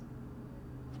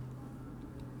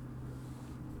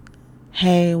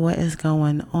Hey, what is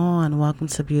going on? Welcome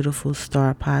to Beautiful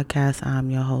Star Podcast. I'm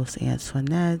your host,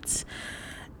 Antoinette,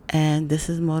 and this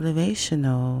is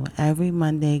motivational. Every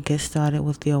Monday, get started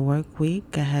with your work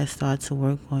week. Go ahead, start to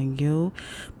work on you,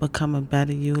 become a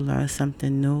better you, learn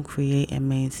something new, create and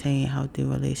maintain healthy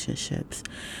relationships.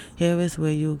 Here is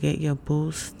where you get your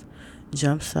boost,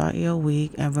 jumpstart your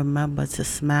week, and remember to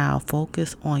smile.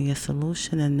 Focus on your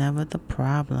solution and never the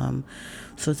problem.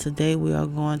 So today we are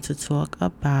going to talk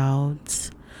about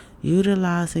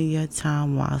utilizing your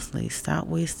time wisely. Stop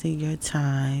wasting your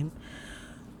time.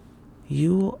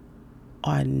 You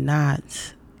are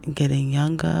not getting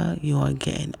younger, you are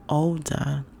getting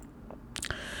older.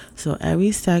 So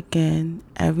every second,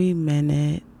 every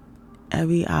minute,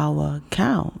 every hour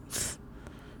counts.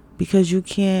 Because you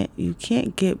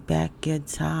can't get back your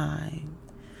time.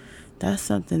 That's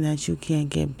something that you can't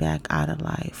get back out of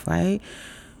life, right?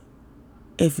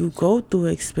 If you go through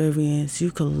experience,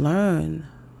 you can learn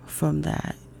from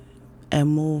that and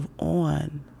move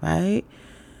on, right?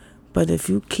 But if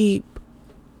you keep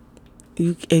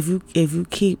repeating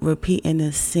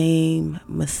the same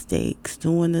mistakes,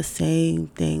 doing the same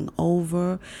thing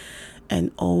over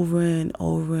and over and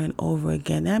over and over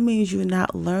again, that means you're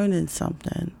not learning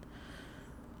something.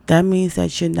 That means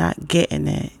that you're not getting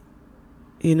it.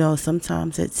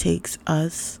 Sometimes it takes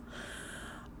us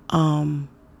a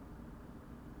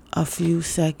few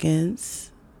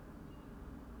seconds,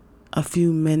 a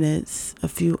few minutes, a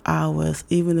few hours,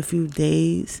 even a few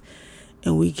days,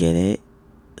 and we get it.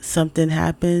 Something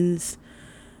happens,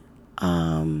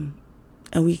 and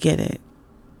we get it.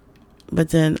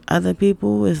 But then other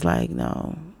people is like,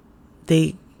 no,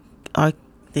 they are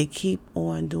they keep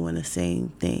on doing the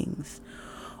same things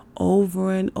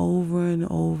over and over and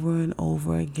over and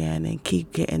over again and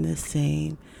keep getting the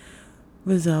same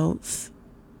results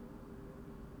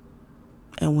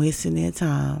and wasting their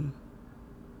time.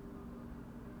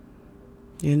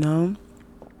 You know,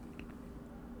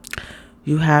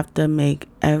 you have to make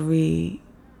every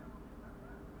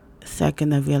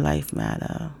second of your life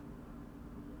matter.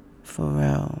 For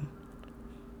real.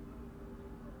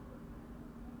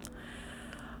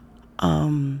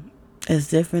 It's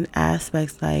different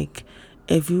aspects. Like,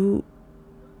 if you,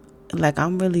 like,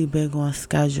 I'm really big on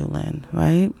scheduling,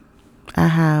 right? I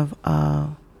have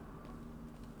a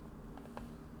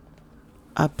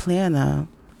planner,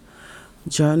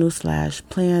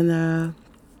 journal/planner.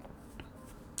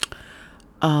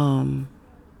 I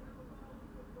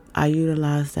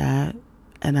utilize that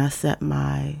and I set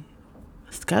my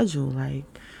schedule. Like,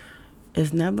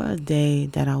 it's never a day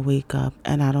that I wake up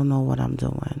and I don't know what I'm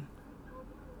doing.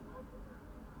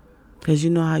 Because you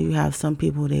know how you have some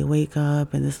people, they wake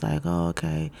up and it's like, oh,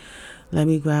 okay, let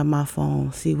me grab my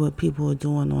phone, see what people are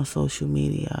doing on social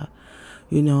media,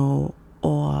 or,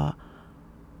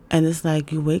 and it's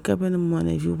like you wake up in the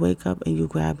morning, you wake up and you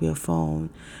grab your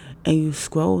phone and you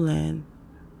scrolling,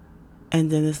 and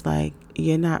then it's like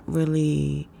you're not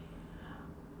really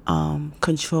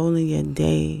controlling your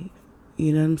day.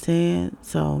 You know what I'm saying?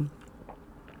 So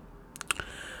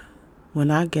when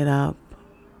I get up,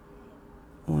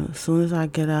 as soon as I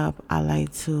get up, I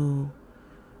like to,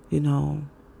 you know,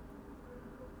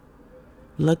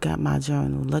 look at my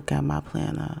journal, look at my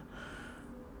planner.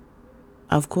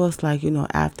 Of course, like,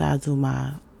 after I do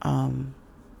my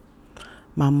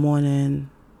morning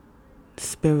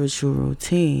spiritual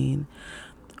routine,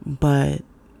 but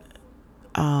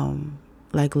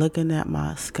like looking at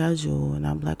my schedule and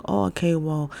I'm like, oh, okay,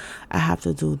 well, I have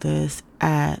to do this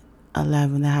at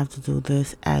 11, I have to do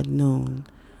this at noon.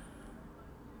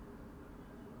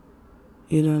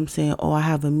 You know what I'm saying? Or I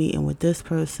have a meeting with this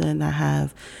person, I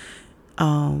have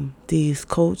these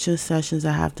coaching sessions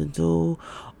I have to do,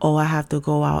 or I have to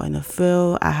go out in the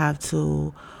field, I have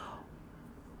to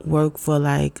work for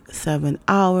like 7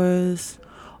 hours,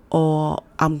 or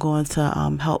I'm going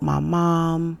to help my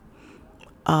mom,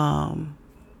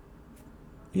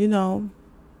 you know,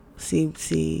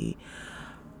 see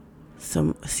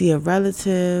a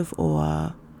relative,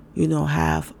 or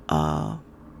have a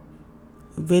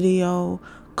video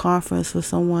conference with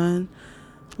someone.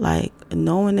 Like,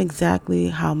 knowing exactly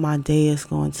how my day is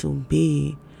going to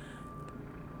be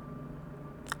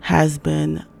has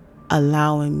been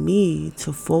allowing me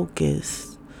to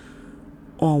focus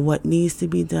on what needs to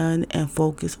be done and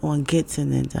focus on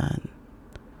getting it done.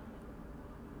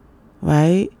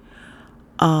 Right?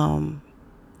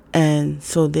 And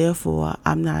so therefore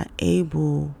I'm not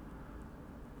able,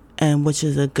 and which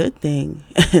is a good thing,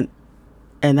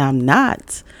 and I'm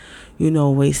not,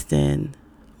 wasting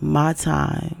my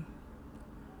time.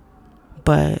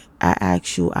 But I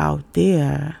ask you out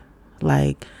there,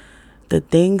 like, the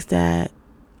things that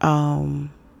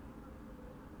um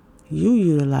you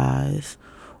utilize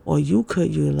or you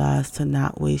could utilize to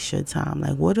not waste your time?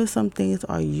 Like, what are some things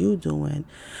are you doing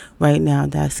right now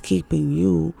that's keeping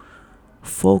you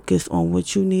focused on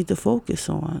what you need to focus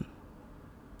on,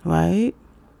 right?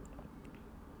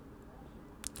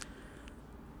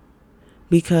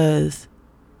 Because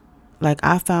like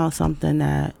I found something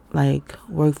that like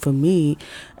worked for me,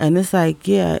 and it's like,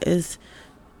 yeah, it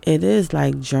is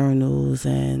like journals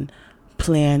and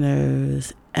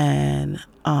planners and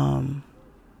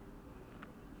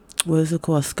what is it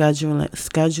called,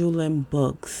 scheduling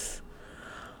books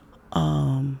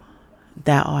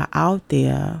that are out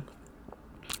there.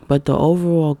 But the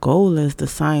overall goal is, the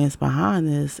science behind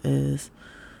this is,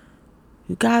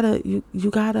 you gotta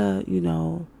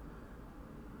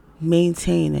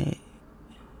maintain it.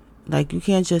 Like, you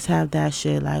can't just have that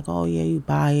shit like, oh yeah, you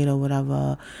buy it or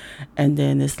whatever, and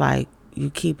then it's like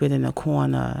you keep it in a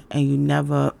corner and you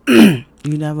never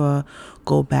you never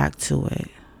go back to it,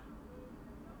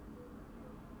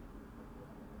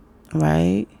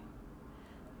 right?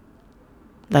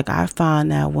 Like, I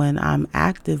find that when I'm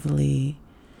actively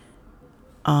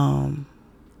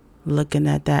looking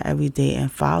at that every day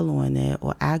and following it,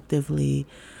 or actively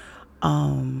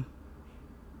writing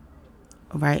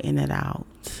it out,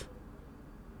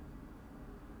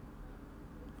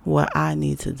 what I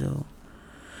need to do.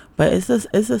 But it's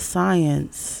a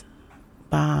science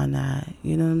behind that.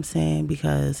 You know what I'm saying?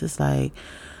 Because it's like,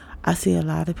 I see a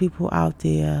lot of people out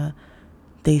there.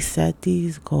 They set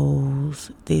these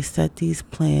goals. They set these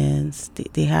plans.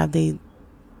 They have they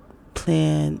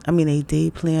plan. I mean, they day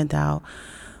planned out.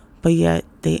 But yet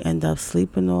they end up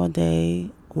sleeping all day,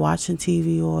 watching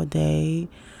TV all day,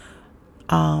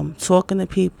 talking to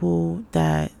people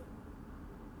that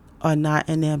are not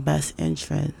in their best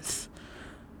interests.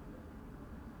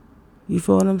 You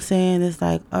feel what I'm saying? It's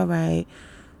like, all right,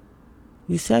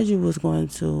 you said you was going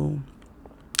to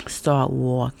start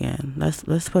walking.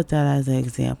 Let's put that as an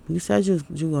example. You said you're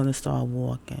going to start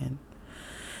walking,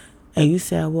 and you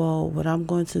said, well, what I'm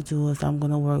going to do is I'm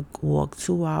going to walk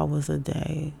 2 hours a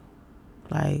day.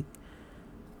 Like,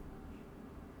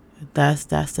 that's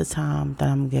the time that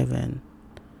I'm given.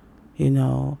 You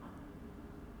know.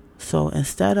 So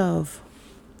instead of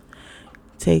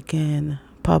taking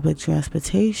public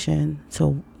transportation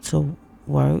to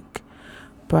work,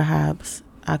 perhaps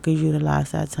I could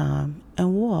utilize that time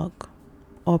and walk,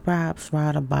 or perhaps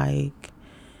ride a bike,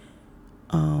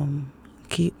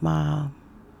 keep my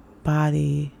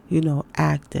body,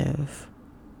 active.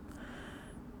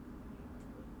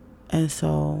 And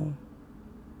so,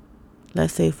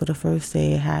 let's say for the first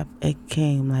day it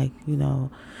came like, you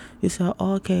said,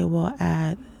 oh, okay, well,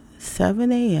 at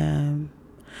 7 a.m.,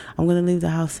 I'm going to leave the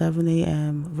house 7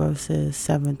 a.m. versus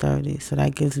 7:30. So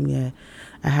that gives me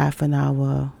a half an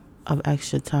hour of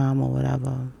extra time or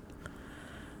whatever.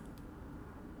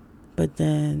 But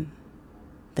then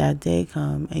that day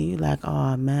come and you like,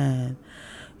 oh man,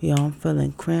 I'm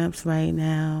feeling cramps right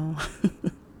now.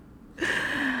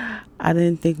 I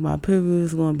didn't think my period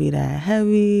was going to be that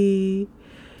heavy.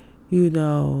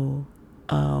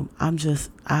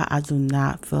 I do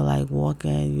not feel like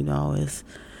walking.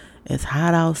 It's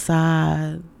hot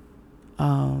outside.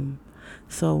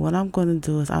 So what I'm going to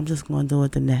do is I'm just going to do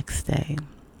it the next day.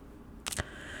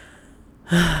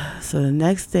 So the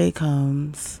next day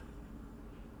comes,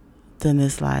 then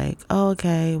it's like, oh,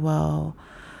 okay, well,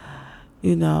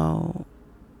 it'll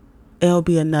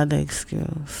be another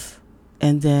excuse.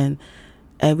 And then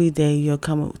every day you'll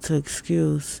come up to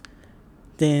excuse,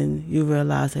 then you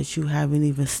realize that you haven't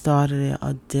even started it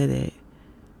or did it.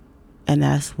 And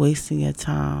that's wasting your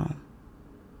time.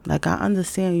 Like, I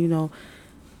understand,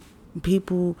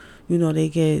 people, they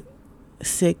get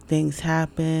sick, things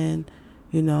happen,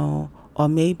 or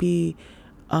maybe,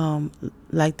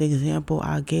 like the example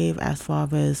I gave as far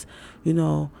as,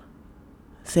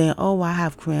 saying, oh, I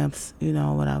have cramps,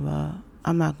 whatever.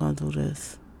 I'm not going to do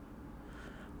this.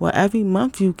 Well, every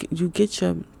month you get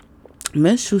your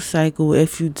menstrual cycle,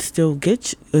 if you still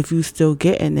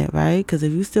getting it, right? Because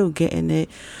if you still getting it,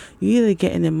 you either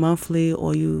getting it monthly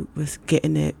or you was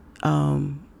getting it,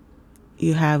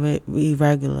 you have it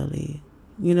irregularly.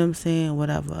 You know what I'm saying?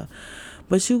 Whatever.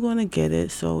 But you're going to get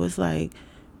it. So it's like,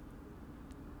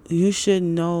 you should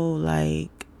know, like,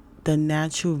 the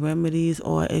natural remedies,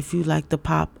 or if you like to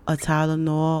pop a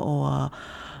Tylenol, or,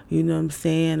 you know what I'm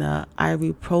saying, a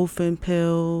ibuprofen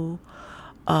pill,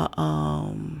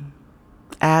 Advil,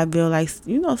 like,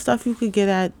 stuff you could get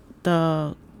at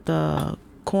the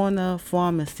corner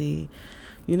pharmacy.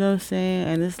 You know what I'm saying?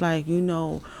 And it's like,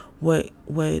 what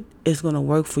is going to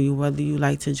work for you, whether you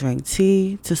like to drink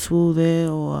tea to soothe it,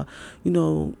 or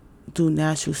do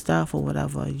natural stuff or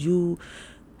whatever. You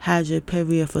had your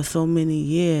period for so many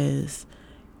years.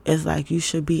 It's like you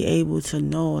should be able to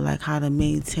know like how to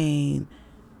maintain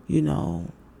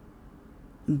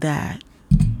that.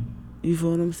 You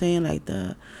feel what I'm saying? Like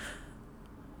the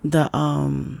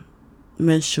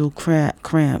menstrual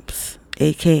cramps,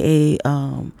 aka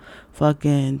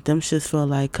fucking them shits feel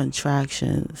like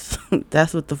contractions.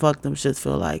 That's what the fuck them shits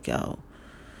feel like, yo.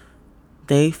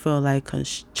 They feel like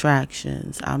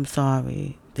contractions. I'm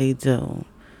sorry, they do.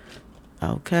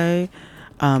 Okay.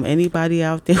 Anybody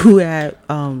out there who had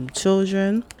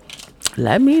children,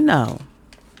 let me know.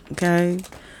 Okay.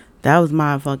 That was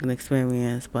my fucking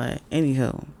experience. But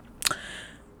anywho,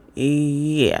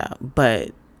 yeah.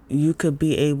 But you could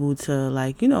be able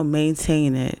to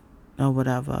maintain it or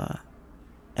whatever,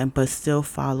 but still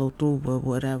follow through with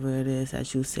whatever it is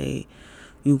that you say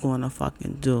you gonna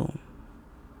fucking do.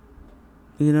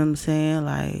 You know what I'm saying?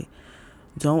 Like,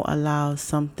 don't allow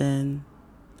something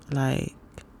like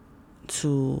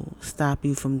to stop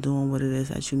you from doing what it is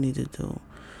that you need to do.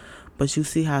 But you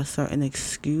see how certain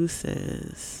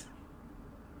excuses,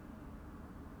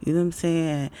 you know what I'm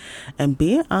saying, and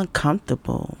being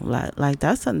uncomfortable, like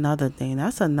that's another thing.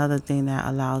 That's another thing that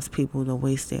allows people to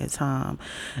waste their time,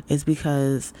 is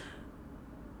because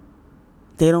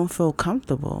they don't feel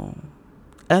comfortable.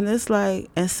 And it's like,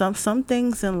 and some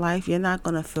things in life you're not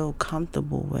gonna feel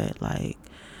comfortable with, like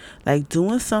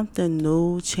doing something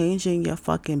new, changing your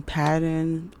fucking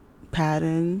patterns.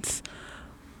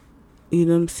 You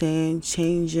know what I'm saying?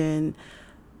 Changing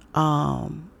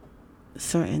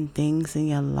certain things in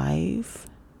your life.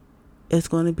 It's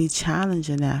going to be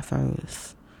challenging at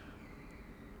first,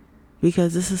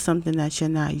 because this is something that you're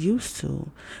not used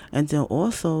to. And then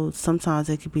also sometimes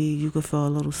it could be, you could feel a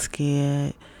little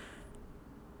scared.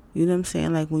 You know what I'm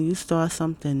saying? Like when you start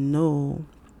something new,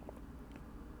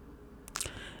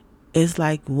 it's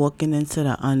like walking into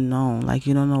the unknown. Like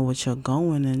you don't know what you're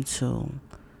going into.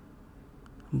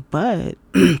 But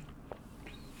I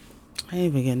ain't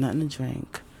even get nothing to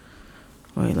drink.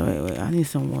 Wait. I need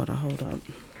some water. Hold up.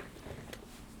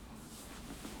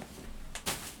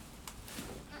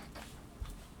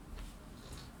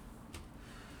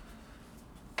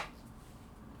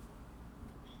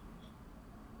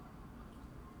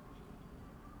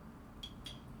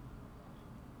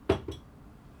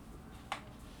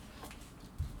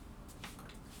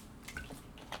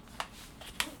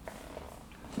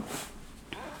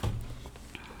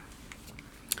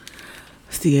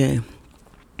 See,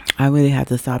 I really had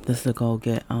to stop this to go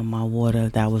get my water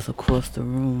that was across the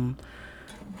room.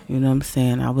 You know what I'm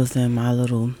saying? I was in my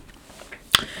little...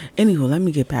 Anywho, let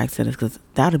me get back to this, because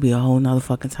that'll be a whole nother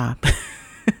fucking topic.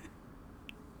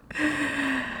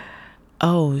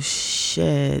 Oh,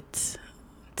 shit.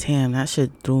 Damn, that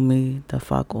shit threw me the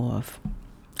fuck off.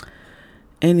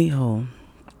 Anywho,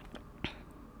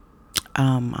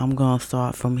 I'm gonna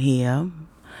start from here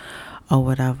or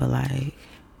whatever, like,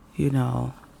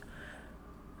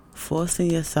 forcing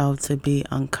yourself to be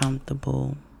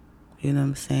uncomfortable. You know what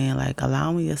I'm saying? Like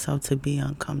allowing yourself to be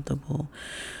uncomfortable.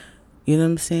 You know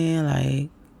what I'm saying? Like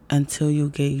until you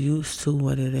get used to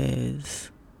what it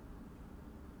is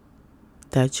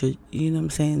that you know what I'm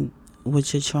saying,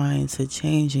 what you're trying to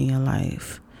change in your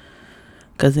life.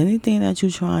 Because anything that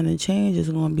you're trying to change is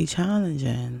going to be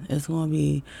challenging. It's going to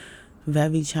be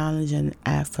very challenging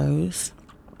at first.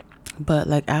 But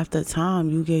like after time,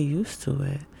 you get used to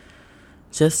it.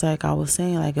 Just like I was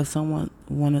saying, like if someone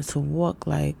wanted to walk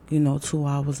 2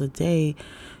 hours a day,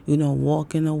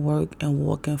 walking to work and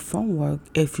walking from work,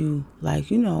 if you I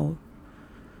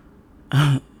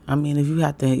mean, if you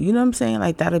have to, you know what I'm saying?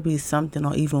 Like that'll be something,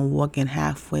 or even walking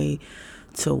halfway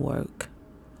to work.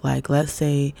 Like let's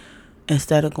say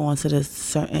instead of going to this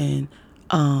certain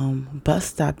bus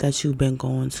stop that you've been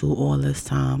going to all this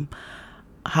time,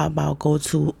 how about go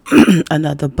to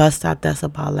another bus stop that's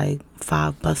about like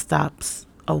 5 bus stops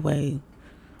away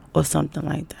or something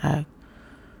like that.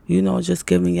 Just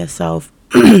giving yourself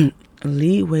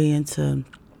leeway into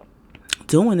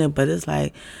doing it. But it's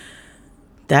like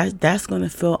that's going to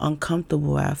feel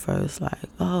uncomfortable at first. Like,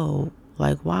 oh,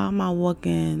 like why am I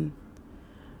walking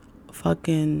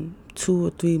fucking 2 or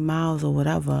 3 miles or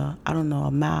whatever? I don't know,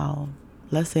 a mile.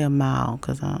 Let's say a mile,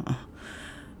 because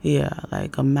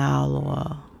like a mile,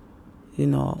 or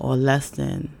or less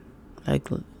than, like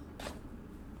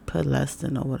put less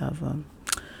than or whatever.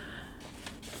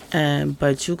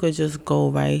 But you could just go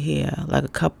right here, like a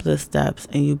couple of steps,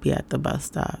 and you be at the bus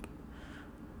stop.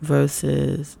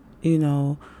 Versus,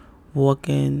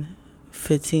 walking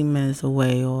 15 minutes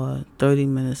away or 30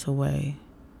 minutes away.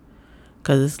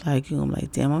 Because it's like, I'm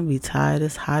like, damn, I'm going to be tired.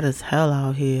 It's hot as hell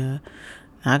out here.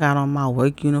 I got on my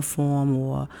work uniform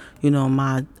or,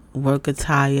 my work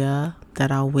attire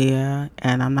that I wear,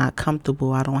 and I'm not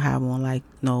comfortable. I don't have on like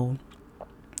no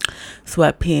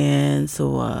sweatpants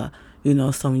or,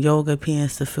 some yoga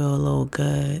pants to feel a little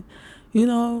good.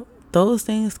 Those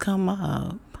things come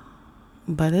up.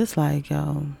 But it's like,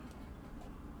 the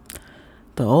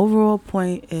overall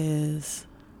point is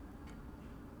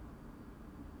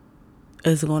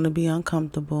it's going to be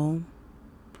uncomfortable,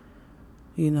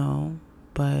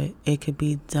 but it could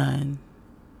be done.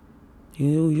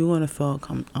 You're going to feel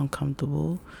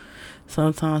uncomfortable.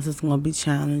 Sometimes it's going to be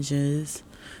challenges.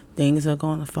 Things are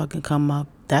going to fucking come up.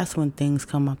 That's when things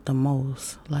come up the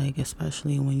most. Like,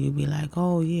 especially when you be like,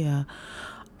 oh, yeah,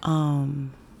 I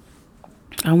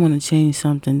want to change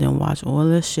something. Then watch all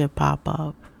this shit pop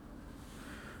up.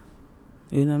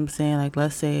 You know what I'm saying? Like,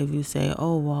 let's say if you say,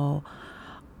 oh, well,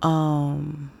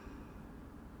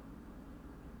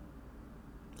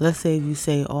 let's say if you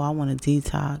say, oh, I want to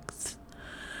detox.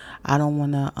 I don't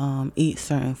want to eat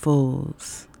certain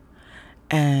foods.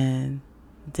 And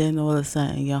then all of a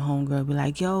sudden your homegirl be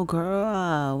like, yo,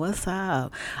 girl, what's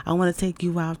up? I want to take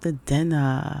you out to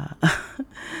dinner.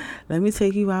 Let me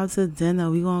take you out to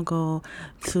dinner. We going to go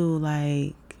to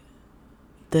like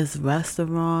this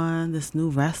restaurant, this new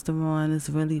restaurant. It's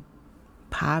really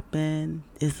popping.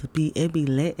 It be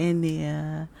lit in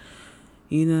there.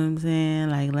 You know what I'm saying?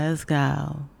 Like, let's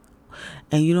go.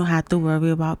 And you don't have to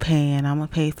worry about paying. I'm going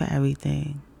to pay for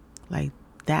everything. Like,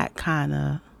 that kind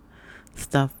of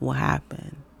stuff will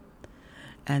happen.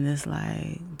 And it's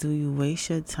like, do you waste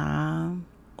your time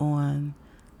on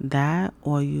that,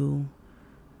 or you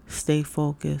stay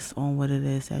focused on what it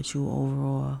is that you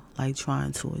overall like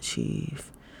trying to achieve?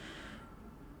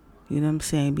 You know what I'm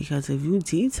saying? Because if you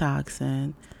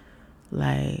detoxing,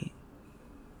 like,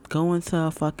 going to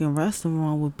a fucking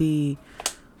restaurant would be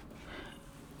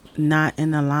not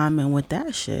in alignment with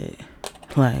that shit.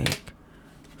 Like,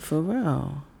 for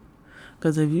real.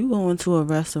 Because if you go into a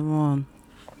restaurant,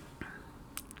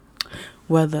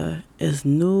 whether it's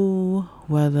new,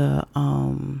 whether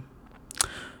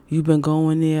you've been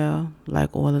going there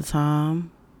like all the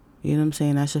time, you know what I'm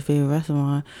saying, that's your favorite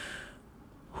restaurant,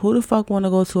 who the fuck want to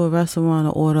go to a restaurant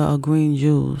and order a green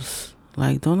juice?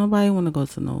 Like, don't nobody want to go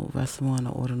to no restaurant and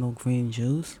order no green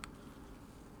juice.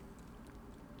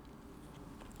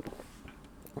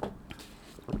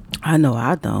 I know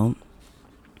I don't.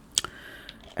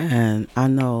 And I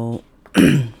know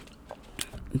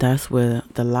that's where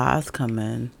the lies come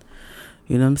in.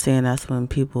 You know what I'm saying? That's when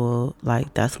people,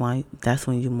 like, that's when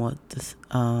you more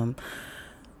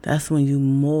that's when you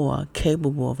more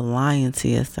capable of lying to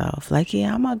yourself. Like,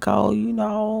 yeah, I'm gonna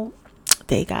go,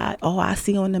 they got, I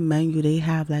see on the menu they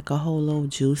have like a whole little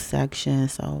juice section,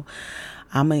 so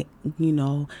I'm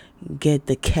gonna, get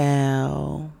the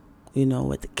kale,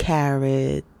 with the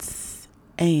carrots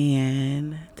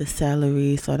and the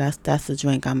celery. So that's the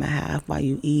drink I'm gonna have while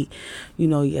you eat,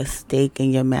 your steak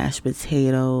and your mashed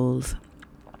potatoes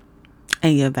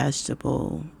and your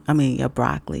your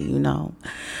broccoli,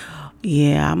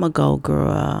 Yeah, I'm gonna go,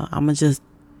 girl. I'm gonna just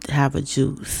have a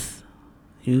juice.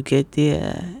 You get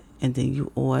there and then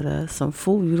you order some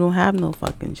food. You don't have no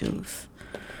fucking juice.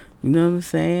 You know what I'm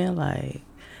saying? Like,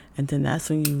 and then that's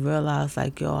when you realize,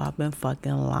 like, yo, I've been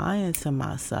fucking lying to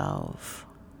myself.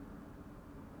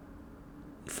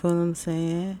 You feel what I'm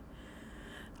saying?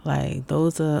 Like,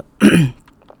 those are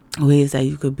ways that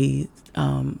you could be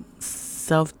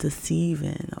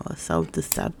self-deceiving or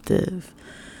self-deceptive.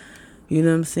 You know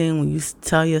what I'm saying? When you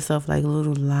tell yourself like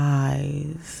little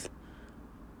lies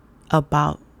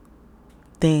about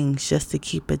things just to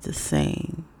keep it the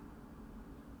same.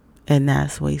 And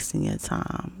that's wasting your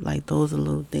time. Like, those are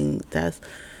little things.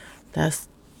 That's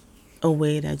a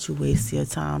way that you waste your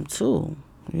time too.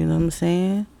 You know what I'm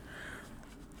saying?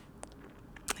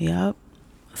 Yep.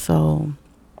 So,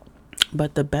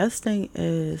 but the best thing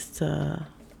is to,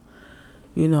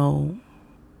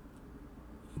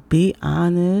 be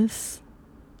honest,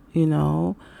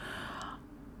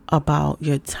 about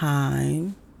your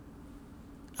time,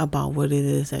 about what it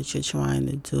is that you're trying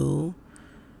to do,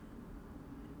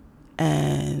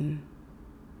 and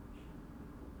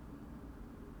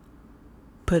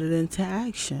put it into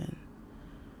action.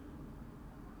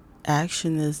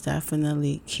 Action is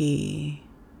definitely key.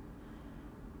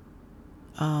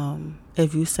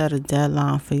 If you set a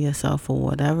deadline for yourself or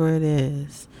whatever it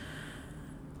is,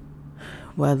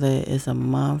 whether it's a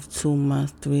month, 2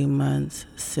 months, 3 months,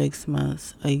 6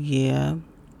 months, a year,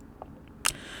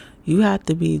 You have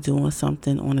to be doing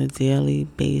something on a daily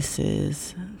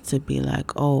basis to be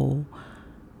like, oh,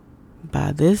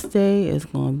 by this day it's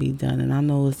going to be done. And I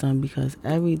know it's done because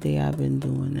every day I've been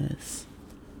doing this.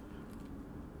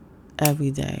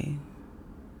 Every day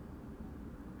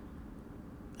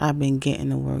I've been getting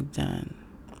the work done.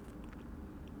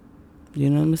 You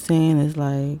know what I'm saying? It's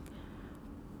like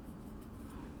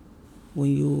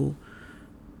when you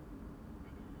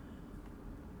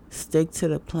stick to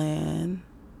the plan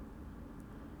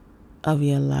of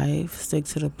your life, stick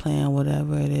to the plan,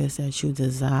 whatever it is that you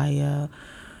desire,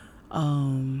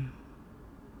 what,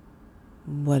 you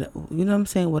know what I'm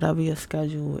saying, whatever your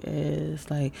schedule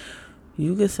is, like,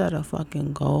 you can set a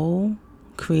fucking goal,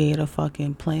 create a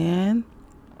fucking plan,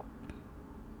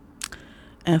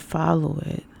 and follow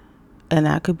it. And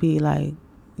that could be like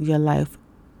your life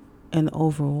in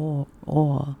overall,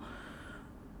 or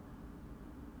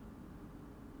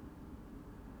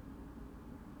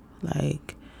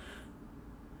like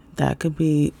that could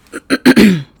be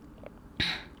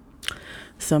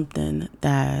something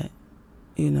that,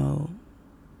 you know,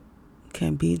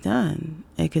 can be done.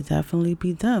 It could definitely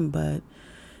be done. But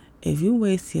if you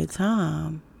waste your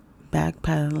time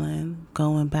backpedaling,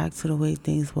 going back to the way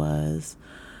things was,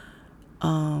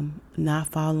 not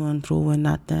following through with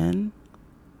nothing,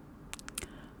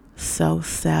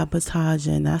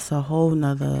 self-sabotaging, that's a whole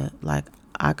nother, like,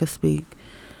 I could speak,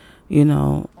 you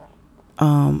know,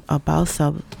 about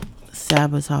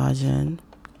self-sabotaging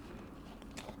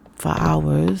for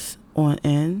hours on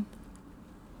end.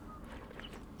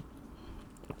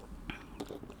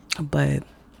 But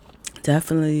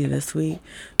definitely this week,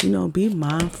 you know, be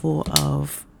mindful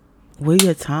of where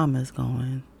your time is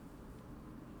going.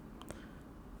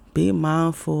 Be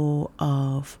mindful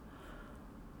of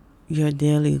your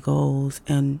daily goals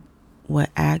and what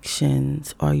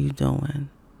actions are you doing.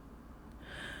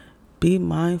 Be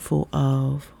mindful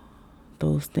of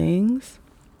those things.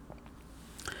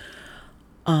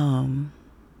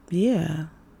 Yeah.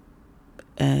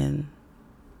 And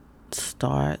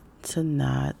start to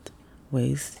not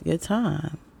waste your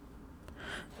time.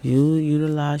 You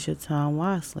utilize your time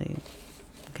wisely.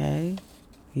 Okay?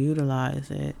 Utilize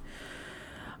it.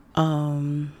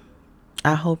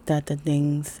 I hope that the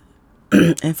things,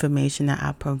 information that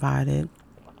I provided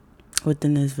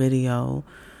within this video,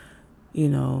 you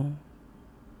know,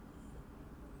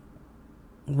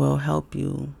 will help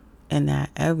you in that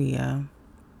area.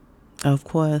 Of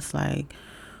course, like,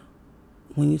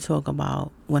 when I talk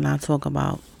about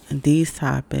these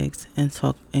topics and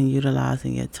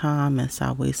utilizing your time and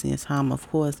stop wasting your time, of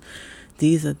course,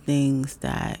 these are things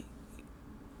that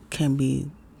can be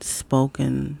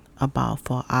spoken about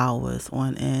for hours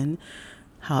on end.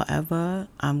 However,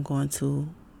 I'm going to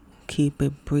keep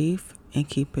it brief and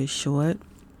keep it short.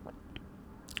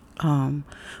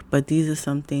 But these are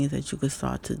some things that you could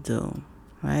start to do,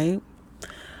 right?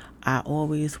 I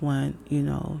always want, you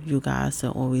know, you guys to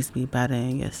always be better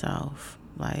in yourself.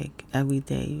 Like, every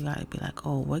day you gotta be like,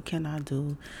 oh, what can I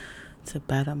do to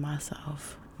better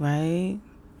myself, right?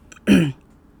 And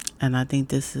I think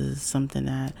this is something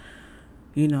that,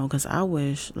 you know, because I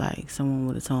wish, like, someone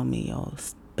would have told me, yo,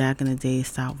 back in the day,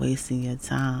 stop wasting your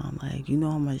time. Like, you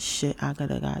know how much shit I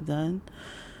could have got done?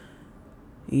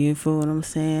 You feel what I'm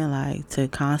saying? Like, to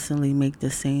constantly make the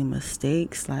same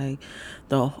mistakes. Like,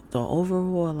 the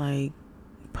overall, like,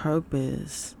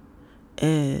 purpose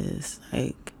is,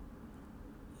 like,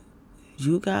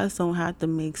 you guys don't have to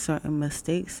make certain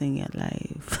mistakes in your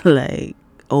life, like,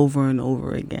 over and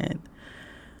over again.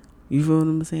 You feel what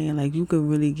I'm saying? Like, you could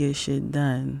really get shit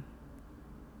done.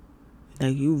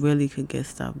 Like, you really could get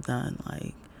stuff done,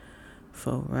 like,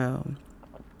 for real.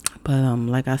 But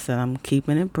like I said, I'm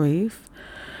keeping it brief.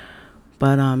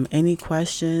 But any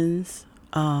questions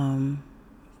regarding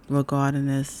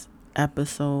this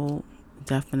episode,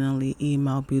 definitely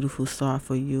email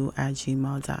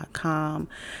beautifulstarforyou@gmail.com.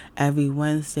 Every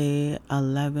Wednesday,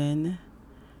 11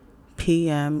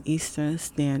 p.m. Eastern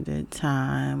Standard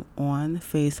Time, on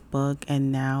Facebook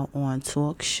and now on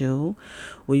TalkShoe,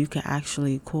 where you can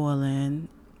actually call in,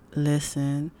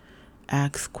 listen,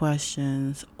 ask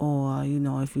questions, or, you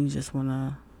know, if you just want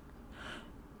to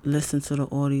listen to the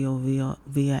audio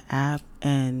via app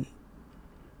and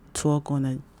talk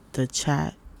on the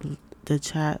chat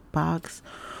box,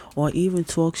 or even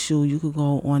TalkShoe, you could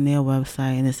go on their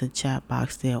website and it's a chat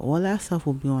box there. All that stuff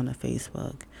will be on the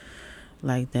Facebook,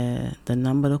 like the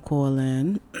number to call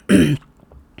in.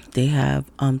 They have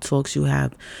TalkShoe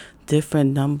have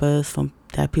different numbers from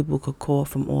that people could call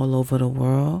from all over the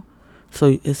world,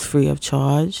 so it's free of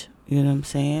charge. You know what I'm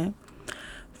saying?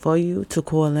 For you to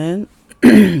call in.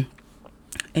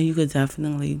 And you could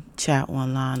definitely chat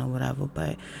online or whatever,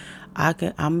 but I'm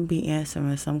gonna be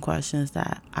answering some questions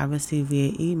that I receive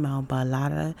via email, but a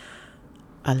lot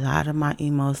of my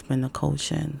emails been the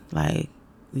coaching. Like,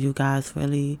 you guys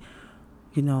really,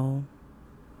 you know,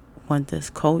 want this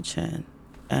coaching,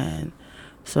 and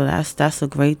so that's a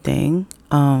great thing.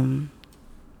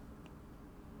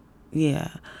 Yeah.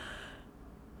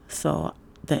 So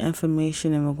the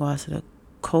information in regards to the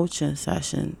coaching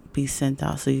session be sent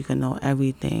out so you can know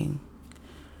everything,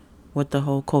 what the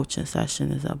whole coaching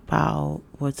session is about,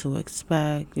 what to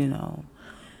expect,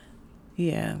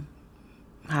 yeah,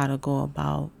 how to go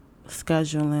about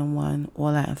scheduling one.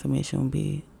 All that information will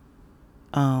be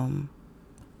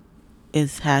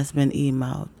has been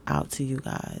emailed out to you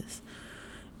guys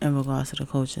in regards to the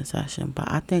coaching session.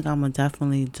 But I think I'm gonna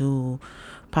definitely do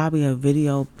probably a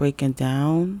video breaking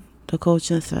down the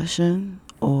coaching session,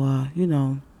 or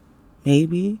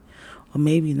maybe or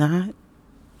maybe not,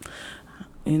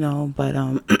 but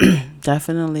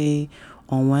definitely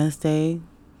on Wednesday,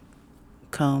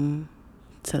 come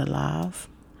to the live.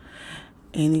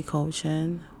 Any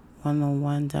coaching,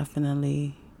 one-on-one,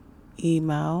 definitely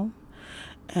email.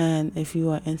 And if you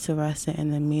are interested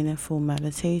in a meaningful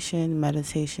meditation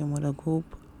with a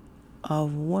group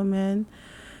of women,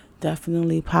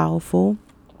 definitely powerful.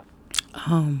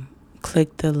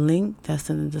 Click the link that's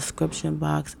in the description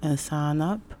box and sign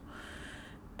up.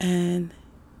 And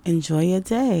enjoy your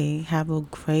day. Have a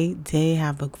great day.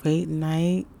 Have a great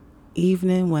night,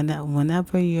 evening,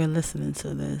 whenever you're listening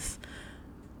to this.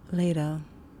 Later.